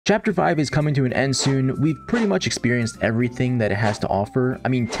Chapter 5 is coming to an end soon. We've pretty much experienced everything that it has to offer. I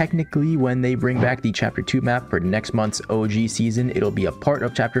mean, technically, when they bring back the Chapter 2 map for next month's OG season, it'll be a part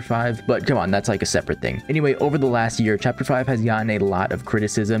of Chapter 5, but come on, that's like a separate thing. Anyway, over the last year, Chapter 5 has gotten a lot of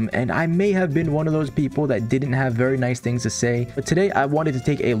criticism, and I may have been one of those people that didn't have very nice things to say, but today I wanted to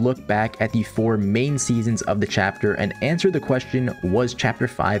take a look back at the 4 main seasons of the chapter and answer the question, was Chapter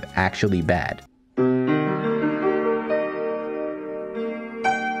 5 actually bad?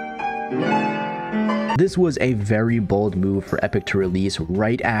 This was a very bold move for Epic to release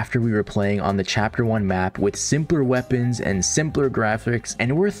right after we were playing on the Chapter 1 map with simpler weapons and simpler graphics,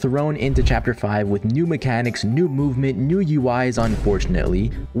 and we're thrown into Chapter 5 with new mechanics, new movement, new UIs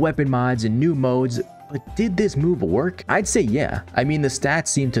unfortunately, weapon mods and new modes. But did this move work? I'd say yeah. I mean, the stats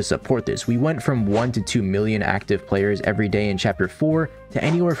seem to support this. We went from 1 to 2 million active players every day in Chapter 4 to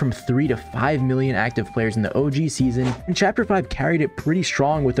anywhere from 3 to 5 million active players in the OG season, and Chapter 5 carried it pretty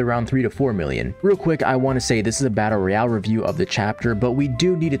strong with around 3 to 4 million. Real quick, I want to say this is a Battle Royale review of the chapter, but we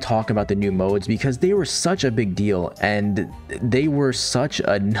do need to talk about the new modes because they were such a big deal and they were such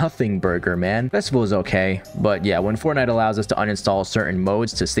a nothing burger, man. Festival is okay, but yeah, when Fortnite allows us to uninstall certain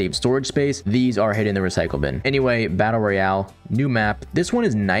modes to save storage space, these are hit in the recycle bin. Anyway, Battle Royale, new map. This one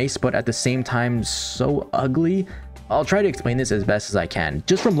is nice, but at the same time, so ugly. I'll try to explain this as best as I can.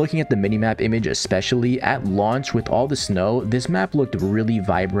 Just from looking at the minimap image, especially at launch with all the snow, this map looked really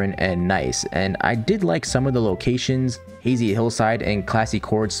vibrant and nice, and I did like some of the locations, hazy hillside and classy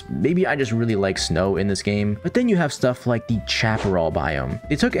courts. Maybe I just really like snow in this game. But then you have stuff like the chaparral biome.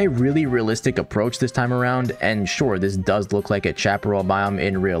 They took a really realistic approach this time around, and sure, this does look like a chaparral biome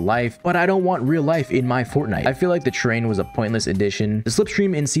in real life, but I don't want real life in my Fortnite. I feel like the terrain was a pointless addition. The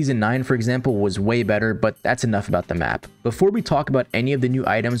slipstream in Season 9, for example, was way better, but that's enough about the map. Before we talk about any of the new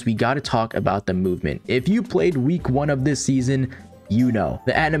items, we gotta talk about the movement. If you played week 1 of this season, you know,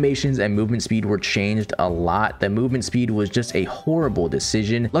 the animations and movement speed were changed a lot. The movement speed was just a horrible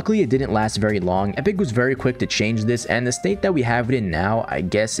decision. Luckily, it didn't last very long. Epic was very quick to change this, and the state that we have it in now, I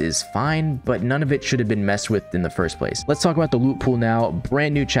guess, is fine, but none of it should have been messed with in the first place. Let's talk about the loot pool now.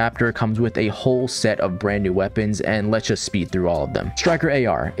 Brand new chapter comes with a whole set of brand new weapons, and let's just speed through all of them. Striker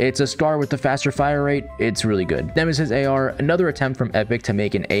AR. It's a SCAR with a faster fire rate. It's really good. Nemesis AR, another attempt from Epic to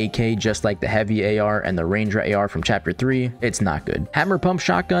make an AK just like the Heavy AR and the Ranger AR from Chapter 3. It's not good. Hammer Pump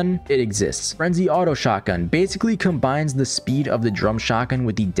Shotgun, it exists. Frenzy Auto Shotgun basically combines the speed of the drum shotgun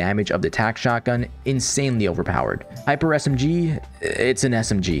with the damage of the tac shotgun, insanely overpowered. Hyper SMG, it's an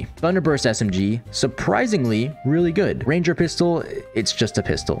SMG. Thunderburst SMG, surprisingly really good. Ranger Pistol, it's just a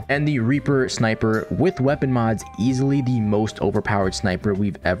pistol. And the Reaper Sniper with weapon mods, easily the most overpowered sniper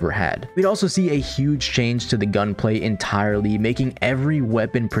we've ever had. We'd also see a huge change to the gunplay entirely, making every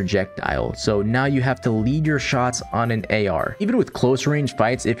weapon projectile. So now you have to lead your shots on an AR. Even with close range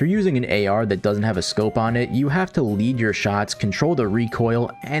fights, if you're using an AR that doesn't have a scope on it, you have to lead your shots, control the recoil,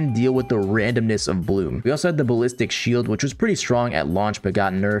 and deal with the randomness of bloom. We also had the ballistic shield, which was pretty strong at launch but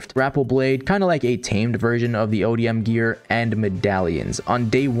got nerfed. Grapple blade, kind of like a tamed version of the ODM gear, and medallions. On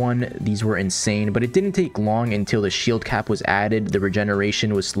day 1, these were insane, but it didn't take long until the shield cap was added, the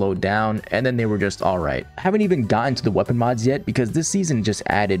regeneration was slowed down, and then they were just alright. I haven't even gotten to the weapon mods yet because this season just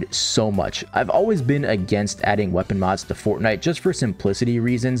added so much. I've always been against adding weapon mods to Fortnite just for simplicity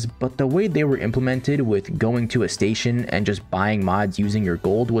reasons, but the way they were implemented with going to a station and just buying mods using your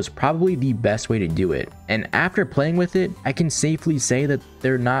gold was probably the best way to do it. And after playing with it, I can safely say that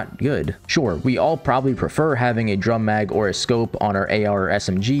they're not good. Sure, we all probably prefer having a drum mag or a scope on our AR or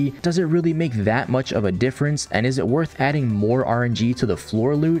SMG. Does it really make that much of a difference? And is it worth adding more RNG to the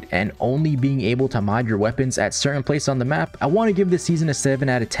floor loot and only being able to mod your weapons at certain places on the map? I want to give this season a 7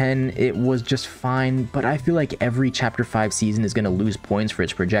 out of 10. It was just fine, but I feel like every Chapter 5 season is going to lose points for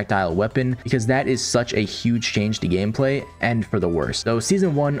its projectile weapon because that is such a huge change to gameplay, and for the worst. So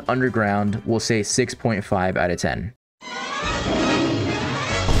Season 1 Underground, we'll say 6.5 out of 10.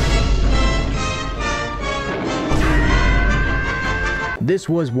 This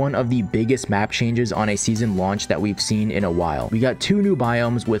was one of the biggest map changes on a season launch that we've seen in a while. We got 2 new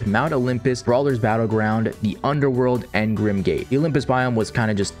biomes with Mount Olympus, Brawler's Battleground, the Underworld, and Grim Gate. The Olympus biome was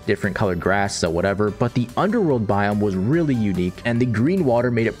kind of just different colored grass, so whatever, but the Underworld biome was really unique, and the green water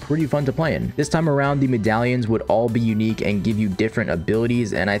made it pretty fun to play in. This time around, the medallions would all be unique and give you different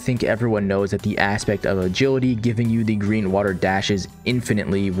abilities, and I think everyone knows that the aspect of agility giving you the green water dashes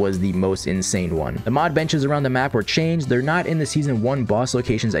infinitely was the most insane one. The mod benches around the map were changed. They're not in the Season 1 boss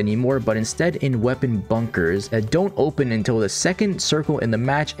locations anymore, but instead in weapon bunkers that don't open until the second circle in the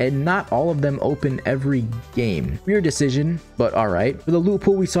match, and not all of them open every game. Weird decision, but alright. For the loot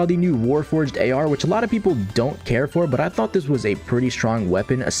pool, we saw the new Warforged AR, which a lot of people don't care for, but I thought this was a pretty strong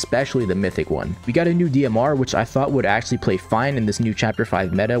weapon, especially the mythic one. We got a new DMR, which I thought would actually play fine in this new Chapter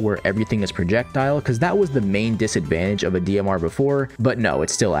 5 meta where everything is projectile, because that was the main disadvantage of a DMR before, but no,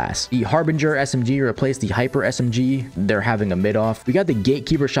 it's still ass. The Harbinger SMG replaced the Hyper SMG. They're having a mid-off. We got the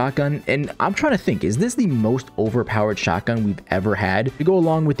Gatekeeper shotgun, and I'm trying to think, is this the most overpowered shotgun we've ever had? To go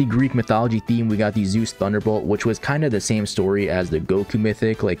along with the Greek mythology theme, we got the Zeus Thunderbolt, which was kind of the same story as the Goku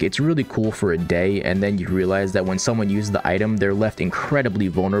mythic. Like, it's really cool for a day, and then you realize that when someone uses the item, they're left incredibly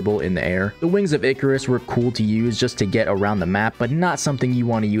vulnerable in the air. The Wings of Icarus were cool to use just to get around the map, but not something you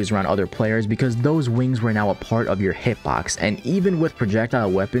want to use around other players because those wings were now a part of your hitbox, and even with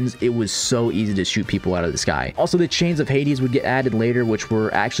projectile weapons, it was so easy to shoot people out of the sky. Also, the Chains of Hades would get added later, which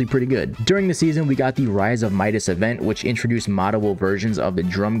were actually pretty good. During the season, we got the Rise of Midas event, which introduced moddable versions of the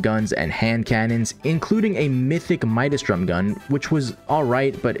drum guns and hand cannons, including a mythic Midas drum gun, which was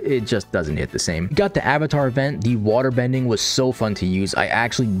alright, but it just doesn't hit the same. We got the Avatar event. The water bending was so fun to use. I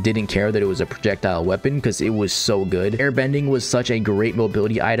actually didn't care that it was a projectile weapon because it was so good. Airbending was such a great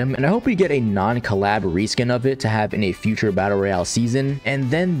mobility item, and I hope we get a non-collab reskin of it to have in a future Battle Royale season. And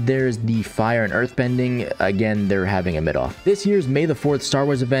then there's the Fire and Earth bending. Again, they're having a mid-off. This year's May the 4th Star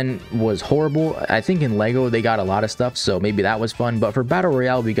Wars event was horrible. I think in LEGO they got a lot of stuff, so maybe that was fun, but for Battle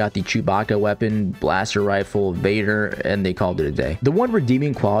Royale we got the Chewbacca weapon, blaster rifle, Vader, and they called it a day. The one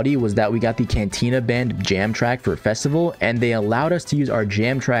redeeming quality was that we got the Cantina Band jam track for festival, and they allowed us to use our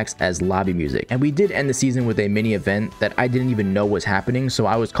jam tracks as lobby music. And we did end the season with a mini event that I didn't even know was happening, so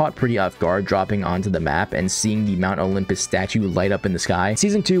I was caught pretty off guard dropping onto the map and seeing the Mount Olympus statue light up in the sky.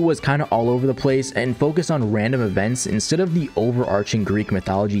 Season 2 was kind of all over the place and focused on random events instead of the overarching Greek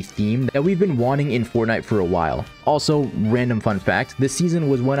mythology theme that we've been wanting in Fortnite for a while. Also, random fun fact, this season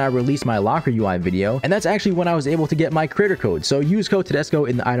was when I released my locker UI video, and that's actually when I was able to get my creator code, so use code Tedesco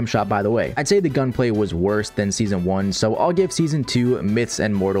in the item shop, by the way. I'd say the gunplay was worse than season 1, so I'll give season 2 Myths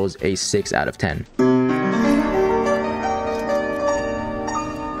and Mortals a 6 out of 10.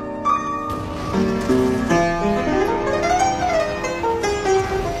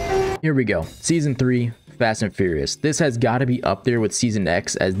 Here we go. Season 3, Fast and Furious. This has got to be up there with Season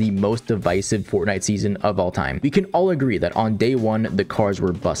X as the most divisive Fortnite season of all time. We can all agree that on day 1, the cars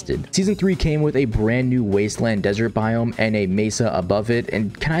were busted. Season 3 came with a brand new wasteland desert biome and a mesa above it,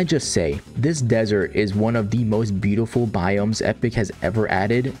 and can I just say, this desert is one of the most beautiful biomes Epic has ever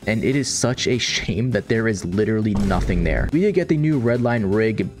added, and it is such a shame that there is literally nothing there. We did get the new Redline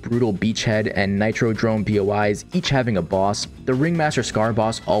Rig, Brutal Beachhead, and Nitro Drone POIs, each having a boss. The Ringmaster Scar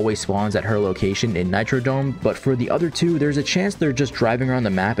boss always spawns at her location in Nitro Dome, but for the other two, there's a chance they're just driving around the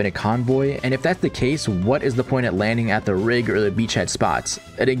map in a convoy, and if that's the case, what is the point at landing at the rig or the beachhead spots?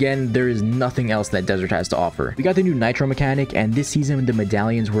 And again, there is nothing else that desert has to offer. We got the new Nitro mechanic, and this season the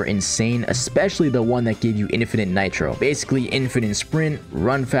medallions were insane, especially the one that gave you infinite Nitro. Basically infinite sprint,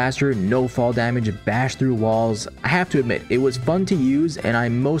 run faster, no fall damage, bash through walls. I have to admit, it was fun to use, and I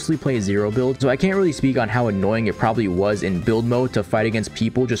mostly play zero build, so I can't really speak on how annoying it probably was in build mode to fight against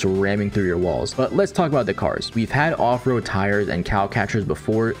people just ramming through your walls. But let's talk about the cars. We've had off-road tires and cow catchers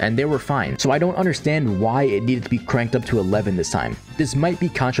before, and they were fine, so I don't understand why it needed to be cranked up to 11 this time. This might be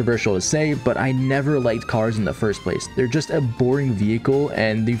controversial to say, but I never liked cars in the first place. They're just a boring vehicle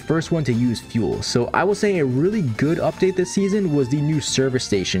and the first one to use fuel. So I will say a really good update this season was the new service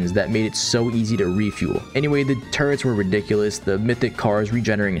stations that made it so easy to refuel. Anyway, the turrets were ridiculous, the mythic cars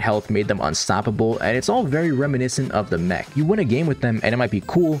regenerating health made them unstoppable, and it's all very reminiscent of the mech. You win a game with them and it might be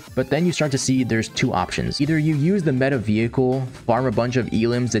cool, but then you start to see there's two options. Either you use the meta vehicle, farm a bunch of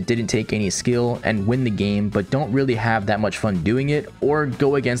elims that didn't take any skill, and win the game but don't really have that much fun doing it, or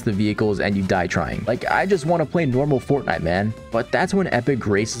go against the vehicles and you die trying. Like, I just want to play normal Fortnite, man. But that's when Epic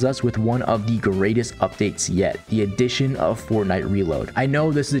graces us with one of the greatest updates yet, the addition of Fortnite Reload. I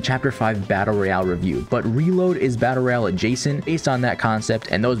know this is a Chapter 5 Battle Royale review, but Reload is Battle Royale adjacent based on that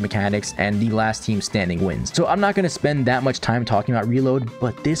concept and those mechanics, and the last team standing wins. So I'm not going to spend that much time talking about Reload,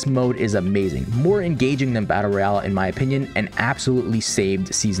 but this mode is amazing. More engaging than Battle Royale in my opinion, and absolutely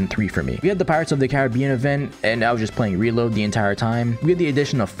saved Season 3 for me. We had the Pirates of the Caribbean event, and I was just playing Reload the entire time. We had the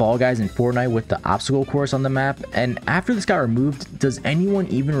addition of Fall Guys in Fortnite with the obstacle course on the map, and after this got removed, does anyone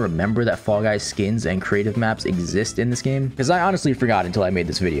even remember that Fall Guys skins and creative maps exist in this game? Because I honestly forgot until I made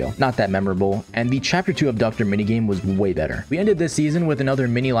this video. Not that memorable, and the Chapter 2 Abductor minigame was way better. We ended this season with another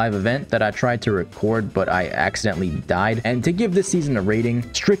mini live event that I tried to record, but I accidentally died. good. And to give this season a rating,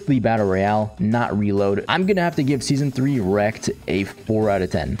 strictly Battle Royale, not Reload, I'm gonna have to give Season 3 Wrecked a 4 out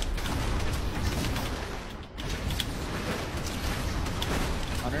of 10.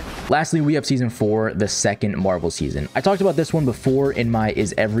 Lastly, we have Season 4, the second Marvel season. I talked about this one before in my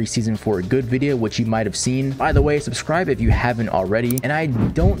Is Every Season 4 Good video, which you might have seen. By the way, subscribe if you haven't already. And I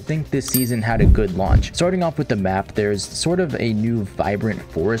don't think this season had a good launch. Starting off with the map, there's sort of a new vibrant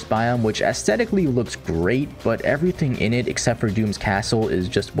forest biome, which aesthetically looks great, but everything in it except for Doom's castle is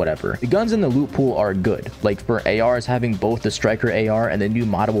just whatever. The guns in the loot pool are good. Like for ARs, having both the Striker AR and the new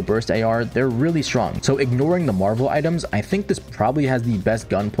moddable burst AR, they're really strong. So ignoring the Marvel items, I think this probably has the best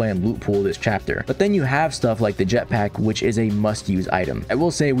gunplay and loot pool this chapter. But then you have stuff like the jetpack, which is a must-use item. I will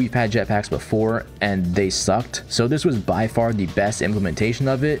say we've had jetpacks before and they sucked, so this was by far the best implementation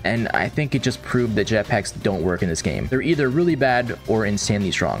of it, and I think it just proved that jetpacks don't work in this game. They're either really bad or insanely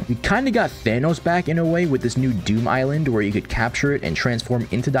strong. We kind of got Thanos back in a way with this new Doom Island where you could capture it and transform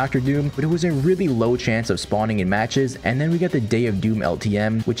into Dr. Doom, but it was a really low chance of spawning in matches. And then we got the Day of Doom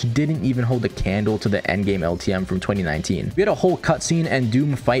LTM, which didn't even hold a candle to the endgame LTM from 2019. We had a whole cutscene and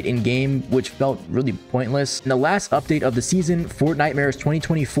Doom fight in game, which felt really pointless. In the last update of the season, Fortnite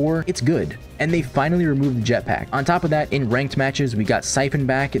 2024, it's good. And they finally removed the jetpack. On top of that, in ranked matches, we got Siphon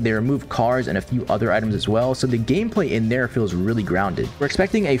back. They removed cars and a few other items as well, so the gameplay in there feels really grounded. We're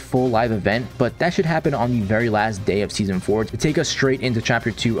expecting a full live event, but that should happen on the very last day of Season 4 to take us straight into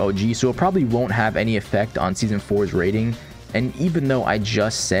Chapter 2 OG, so it probably won't have any effect on Season 4's rating. And even though I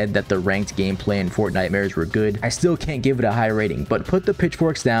just said that the ranked gameplay in Fortnite were good, I still can't give it a high rating. But put the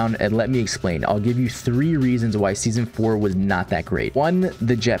pitchforks down and let me explain. I'll give you 3 reasons why Season 4 was not that great. 1,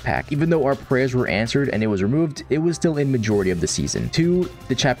 the jetpack. Even though our prayers were answered and it was removed, it was still in majority of the season. 2,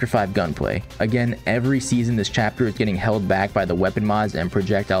 the Chapter 5 gunplay. Again, every season this chapter is getting held back by the weapon mods and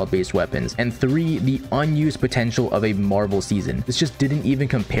projectile-based weapons. And 3, the unused potential of a Marvel season. This just didn't even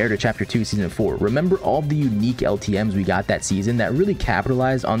compare to Chapter 2 Season 4. Remember all the unique LTMs we got that season that really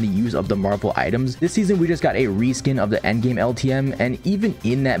capitalized on the use of the Marvel items? This season we just got a reskin of the endgame LTM, and even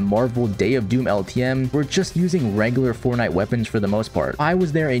in that Marvel Day of Doom LTM, we're just using regular Fortnite weapons for the most part. Why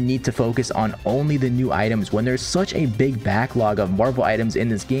was there a need to focus on only the new items when there's such a big backlog of Marvel items in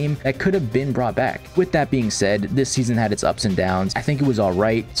this game that could have been brought back? With that being said, this season had its ups and downs. I think it was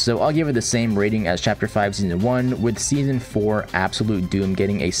alright, so I'll give it the same rating as Chapter 5 Season 1, with Season 4 Absolute Doom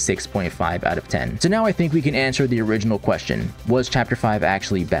getting a 6.5 out of 10. So now I think we can answer the original question. Was Chapter 5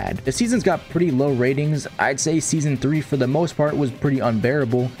 actually bad? The season's got pretty low ratings. I'd say Season 3 for the most part was pretty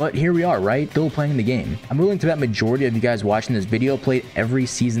unbearable, but here we are, right? Still playing the game. I'm willing to bet majority of you guys watching this video played every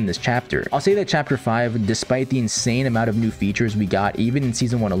season this chapter. I'll say that Chapter 5, despite the insane amount of new features we got even in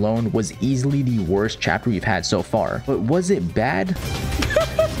Season 1 alone, was easily the worst chapter we've had so far. But was it bad? Is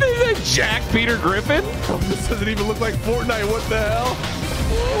that Jack Peter Griffin? This doesn't even look like Fortnite. What the hell?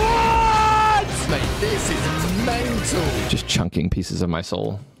 What? Mate, this is mental. Just chunking pieces of my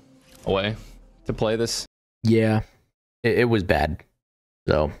soul away to play this. Yeah, it was bad.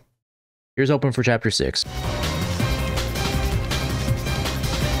 So here's hoping for Chapter 6.